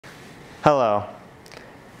Hello.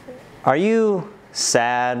 Are you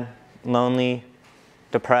sad, lonely,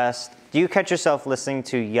 depressed? Do you catch yourself listening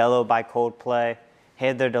to Yellow by Coldplay,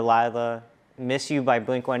 Hey There Delilah, Miss You by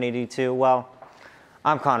Blink-182? Well,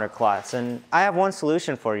 I'm Connor Klotz, and I have one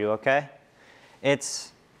solution for you, okay?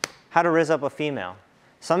 It's how to rizz up a female.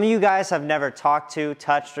 Some of you guys have never talked to,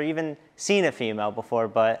 touched, or even seen a female before,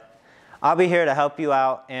 but I'll be here to help you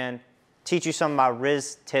out and teach you some of my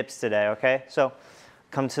rizz tips today, okay? So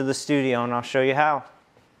come to the studio and I'll show you how.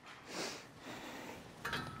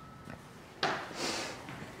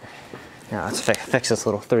 Now let's fix this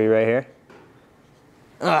little 3 right here.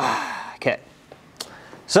 Okay.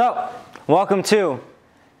 So, welcome to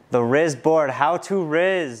the rizz board, how to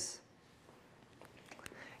rizz.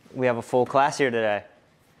 We have a full class here today.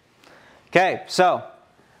 Okay, so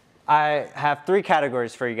I have 3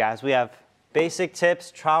 categories for you guys. We have basic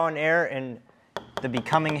tips, trial and error, and the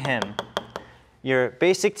becoming him. Your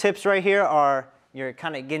basic tips right here are you're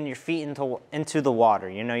kind of getting your feet into the water.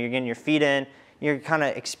 You know, you're getting your feet in, you're kind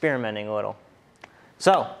of experimenting a little.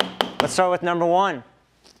 So, let's start with number 1.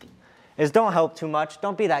 Is don't help too much.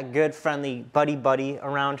 Don't be that good, friendly buddy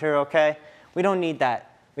around here, okay? We don't need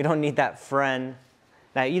that. We don't need that friend.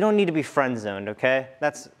 Now, you don't need to be friend zoned, okay?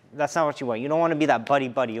 That's not what you want. You don't want to be that buddy.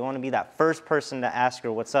 You want to be that first person to ask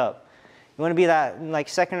her what's up. You want to be that like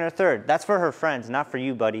second or third. That's for her friends, not for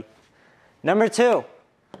you, buddy. Number 2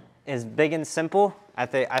 is big and simple. I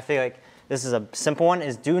feel like this is a simple one,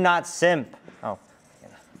 is do not simp. Oh,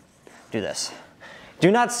 do this. Do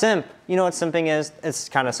not simp. You know what simping is? It's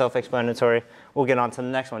kind of self-explanatory. We'll get on to the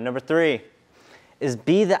next one. Number 3 is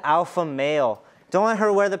be the alpha male. Don't let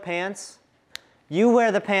her wear the pants. You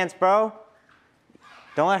wear the pants, bro.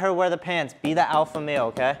 Don't let her wear the pants. Be the alpha male,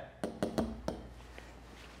 okay?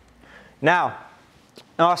 Now,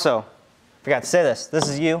 also, forgot to say this. This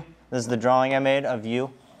is you. This is the drawing I made of you.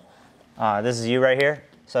 This is you right here.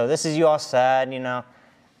 So this is you all sad, you know,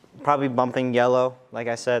 probably bumping yellow, like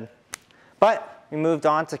I said. But we moved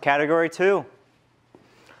on to category 2,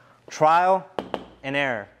 trial and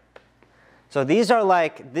error. So these are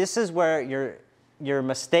like, this is where your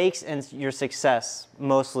mistakes and your success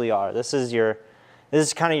mostly are. This is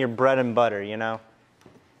kind of your bread and butter, you know.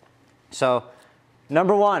 So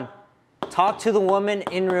number 1, talk to the woman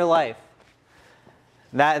in real life.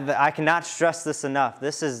 That I cannot stress this enough.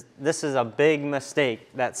 This is a big mistake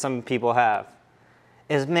that some people have.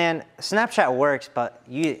 Is, man, Snapchat works, but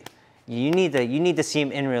you need to see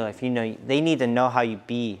them in real life. You know, they need to know how you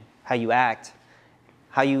be, how you act,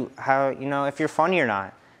 how you know, if you're funny or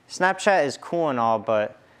not. Snapchat is cool and all,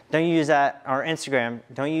 but don't use that, or Instagram,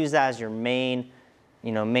 don't use that as your main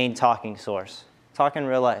talking source. Talk in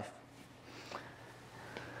real life.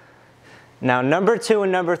 Now, number 2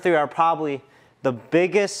 and number 3 are probably the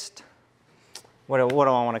biggest, what do I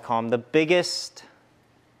want to call them? The biggest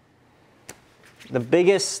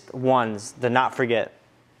ones to not forget.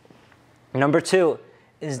 Number 2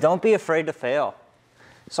 is don't be afraid to fail.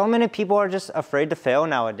 So many people are just afraid to fail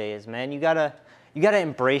nowadays, man. You gotta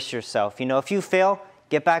embrace yourself. You know, if you fail,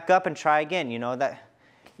 get back up and try again. You know there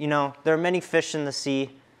are many fish in the sea,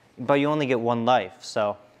 but you only get one life.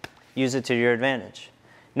 So use it to your advantage.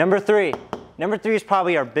 Number 3 is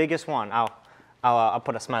probably our biggest one. I'll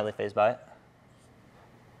put a smiley face by it.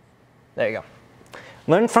 There you go.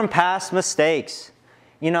 Learn from past mistakes.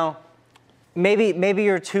 You know, maybe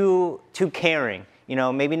you're too caring. You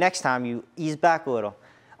know, maybe next time you ease back a little.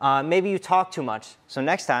 Maybe you talk too much. So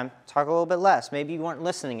next time, talk a little bit less. Maybe you weren't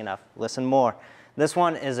listening enough. Listen more. This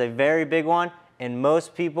one is a very big one, and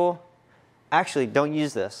most people actually don't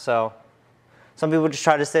use this. So some people just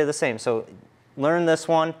try to stay the same. So learn this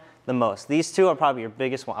one the most. These 2 are probably your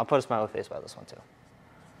biggest one. I'll put a smiley face by this one too.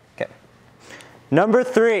 Okay. Number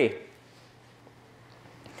 3,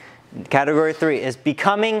 category 3 is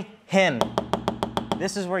becoming him.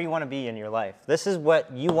 This is where you want to be in your life. This is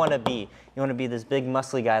what you want to be. You want to be this big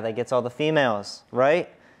muscly guy that gets all the females, right?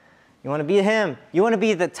 You want to be him. You want to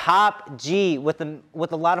be the top G with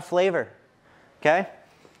a lot of flavor. Okay?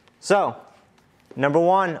 So, number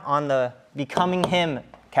 1 on the becoming him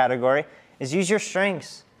category is use your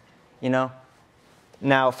strengths. You know,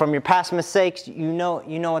 now from your past mistakes, you know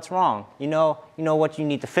what's wrong. You know what you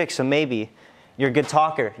need to fix. So maybe you're a good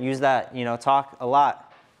talker. Use that. You know, talk a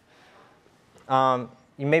lot.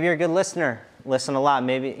 Maybe you're a good listener. Listen a lot.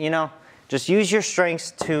 Maybe, you know, just use your strengths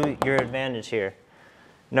to your advantage here.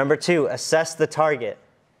 Number 2, assess the target.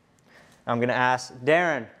 I'm going to ask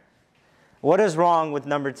Darren, what is wrong with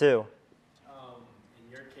number 2?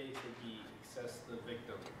 In your case, would be assess the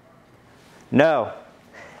victim. No.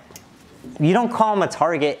 You don't call him a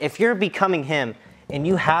target. If you're becoming him and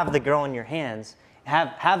you have the girl in your hands, it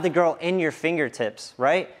have the girl in your fingertips,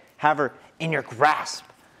 right? Have her in your grasp.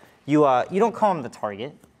 You don't call them the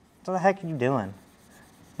target. What the heck are you doing?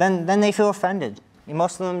 Then they feel offended.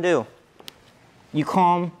 Most of them do. You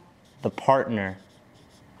call them the partner,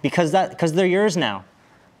 because they're yours now.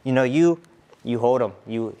 You know, you hold them.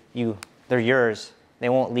 They're yours. They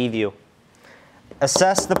won't leave you.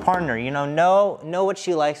 Assess the partner. You know what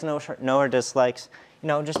she likes, know her dislikes. You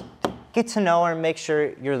know, just get to know her and make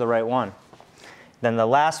sure you're the right one. Then the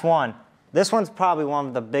last one. This one's probably one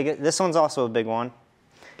of the biggest. This one's also a big one.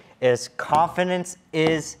 Is confidence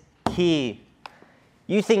is key.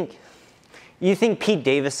 You think Pete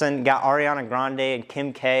Davidson got Ariana Grande and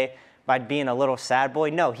Kim K by being a little sad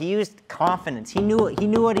boy? No, he used confidence. He knew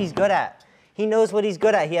what he's good at. He knows what he's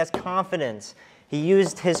good at. He has confidence. He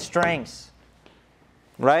used his strengths,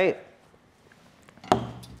 right?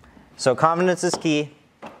 So confidence is key.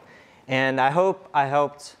 And I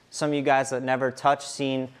helped some of you guys that never touched,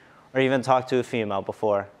 seen, or even talked to a female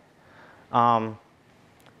before. Thank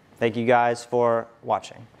you guys for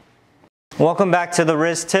watching. Welcome back to the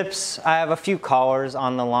Rizz Tips. I have a few callers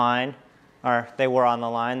on the line, or they were on the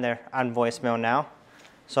line. They're on voicemail now.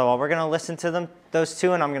 So we're gonna listen to those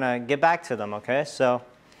two, and I'm gonna get back to them, okay? So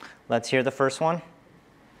let's hear the first one.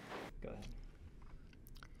 Go ahead.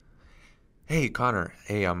 Hey, Connor.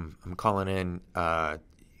 Hey, I'm calling in.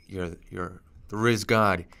 You're the Rizz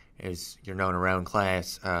God, as you're known around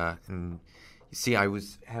class. And you see, I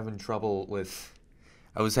was having trouble with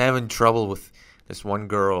this one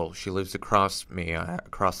girl. She lives across me,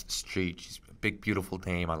 across the street. She's a big, beautiful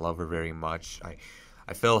dame. I love her very much.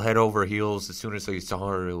 I fell head over heels as soon as I saw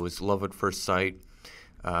her. It was love at first sight.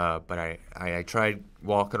 But I tried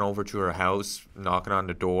walking over to her house, knocking on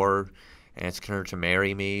the door, asking her to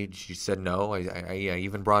marry me. She said no. I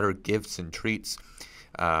even brought her gifts and treats.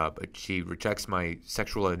 But she rejects my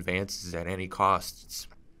sexual advances at any cost.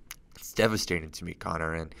 It's devastating to me,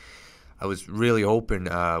 Connor, and I was really hoping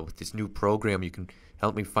with this new program you can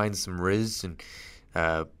help me find some Rizz and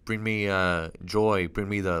bring me joy, bring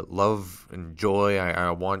me the love and joy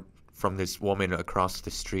I want from this woman across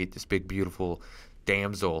the street, this big, beautiful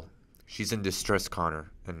damsel. She's in distress,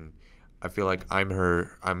 Connor, and I feel like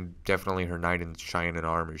I'm definitely her knight in shining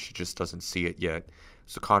armor. She just doesn't see it yet.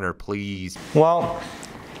 So Connor, please. Well,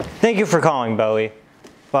 thank you for calling, Bowie.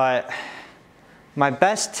 But my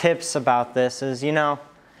best tips about this is,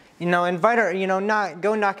 invite her,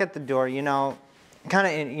 go knock at the door, if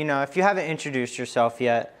you haven't introduced yourself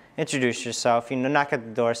yet, introduce yourself, knock at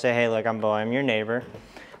the door, say, hey, look, I'm Bowie, I'm your neighbor.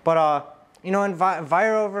 But, invite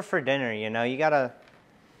her over for dinner, you gotta,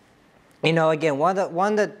 again, one of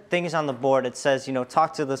the things on the board, it says,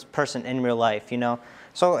 talk to this person in real life,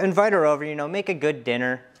 So invite her over, make a good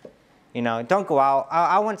dinner, don't go out.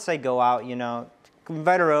 I wouldn't say go out,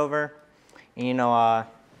 invite her over,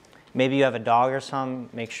 maybe you have a dog or something,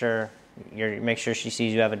 make sure she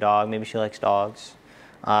sees you have a dog, maybe she likes dogs.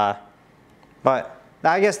 But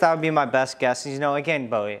I guess that would be my best guess. Again,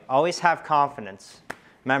 Bowie, always have confidence.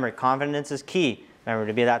 Remember, confidence is key. Remember,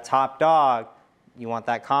 to be that top dog, you want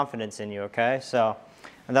that confidence in you, okay? So,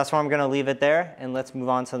 and that's where I'm gonna leave it there, and let's move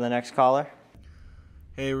on to the next caller.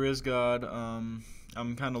 Hey, Rizz God, I'm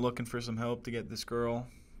kind of looking for some help to get this girl.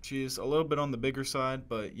 She's a little bit on the bigger side,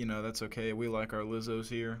 but, that's okay. We like our Lizzos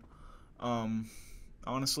here.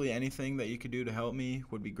 Honestly, anything that you could do to help me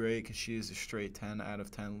would be great, because she is a straight 10 out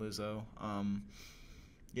of 10 Lizzo.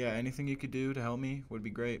 Yeah, anything you could do to help me would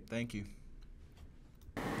be great. Thank you.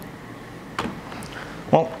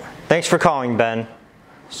 Well, thanks for calling, Ben.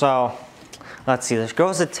 So, let's see. This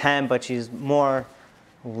girl's a 10, but she's more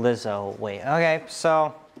Lizzo. Wait, okay.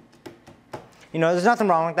 So, there's nothing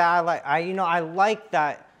wrong with that. I like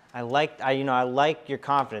that. I like your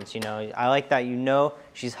confidence. I like that.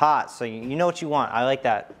 She's hot, so you know what you want. I like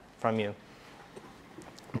that from you.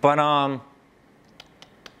 But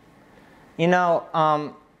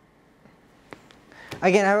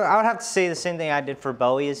again, I would have to say the same thing I did for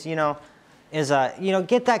Bowie.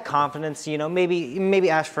 Get that confidence. Maybe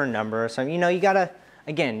ask for a number or something. You gotta,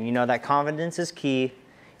 again, that confidence is key.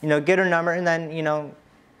 Get her number, and then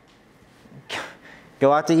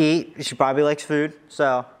go out to eat. She probably likes food,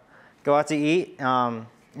 so go out to eat.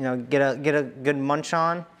 Get a good munch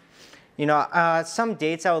on. Some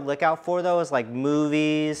dates I would look out for though is like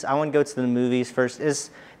movies. I wouldn't go to the movies first. Is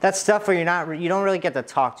that stuff where you don't really get to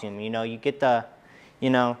talk to them. You get the,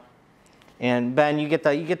 and Ben, you get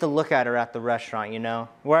to look at her at the restaurant.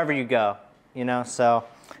 Wherever you go. So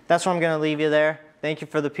that's where I'm gonna leave you there. Thank you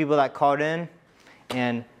for the people that called in,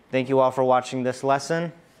 and thank you all for watching this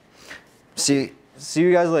lesson. See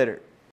you guys later.